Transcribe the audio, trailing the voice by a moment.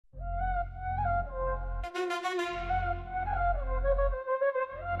Do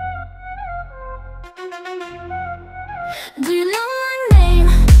you know my name?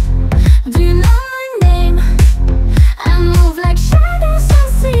 Do you know my name? I move like shadows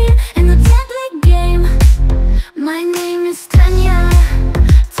unseen in a deadly game. My name is Tanya,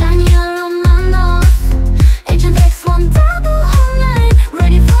 Tanya Romanov. Agent X1 double online,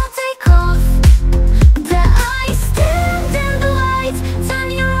 ready for takeoff. The eyes stand in the light,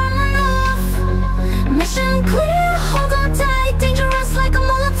 Tanya Romanov. Mission clear, hold on tight, dangerous like a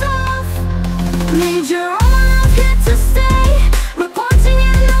Molotov. Major Romanov here to stay, reporting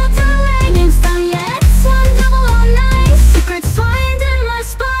in no delay. Name's Tanya X1 double online, secrets twined in my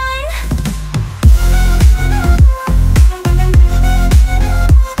spine.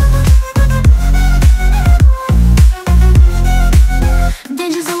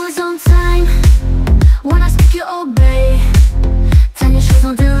 Danger's always on time, when I speak you obey. Tanya shows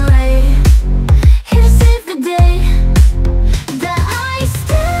no delay, here to save the day. The eyes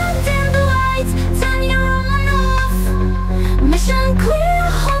stand in the light, Tanya Romanov. Mission clear,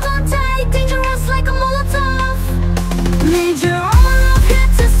 hold on tight, dangerous like a Molotov. Major Romanov here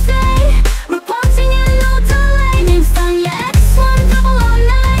to stay, reporting in no delay. Name's Tanya X1 double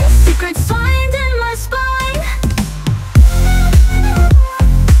online, secrets twined in my spine.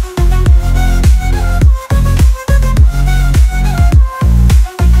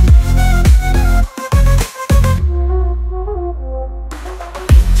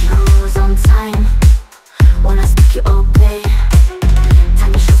 Always on time, when I speak you obey.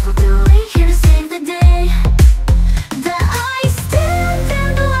 Tanya shows no delay, here to save the day. The eyes stand in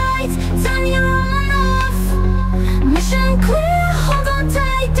the light, Tanya Romanov. Mission clear, hold on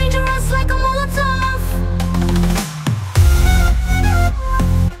tight, dangerous like a Molotov.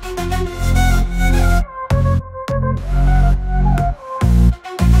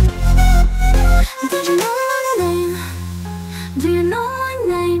 Did you know my name? Do you know my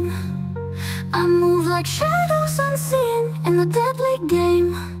name? I move like shadows unseen in a deadly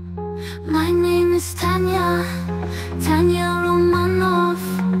game. My name is Tanya, Tanya Romanov.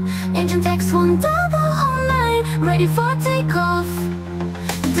 Agent X1 double online, ready for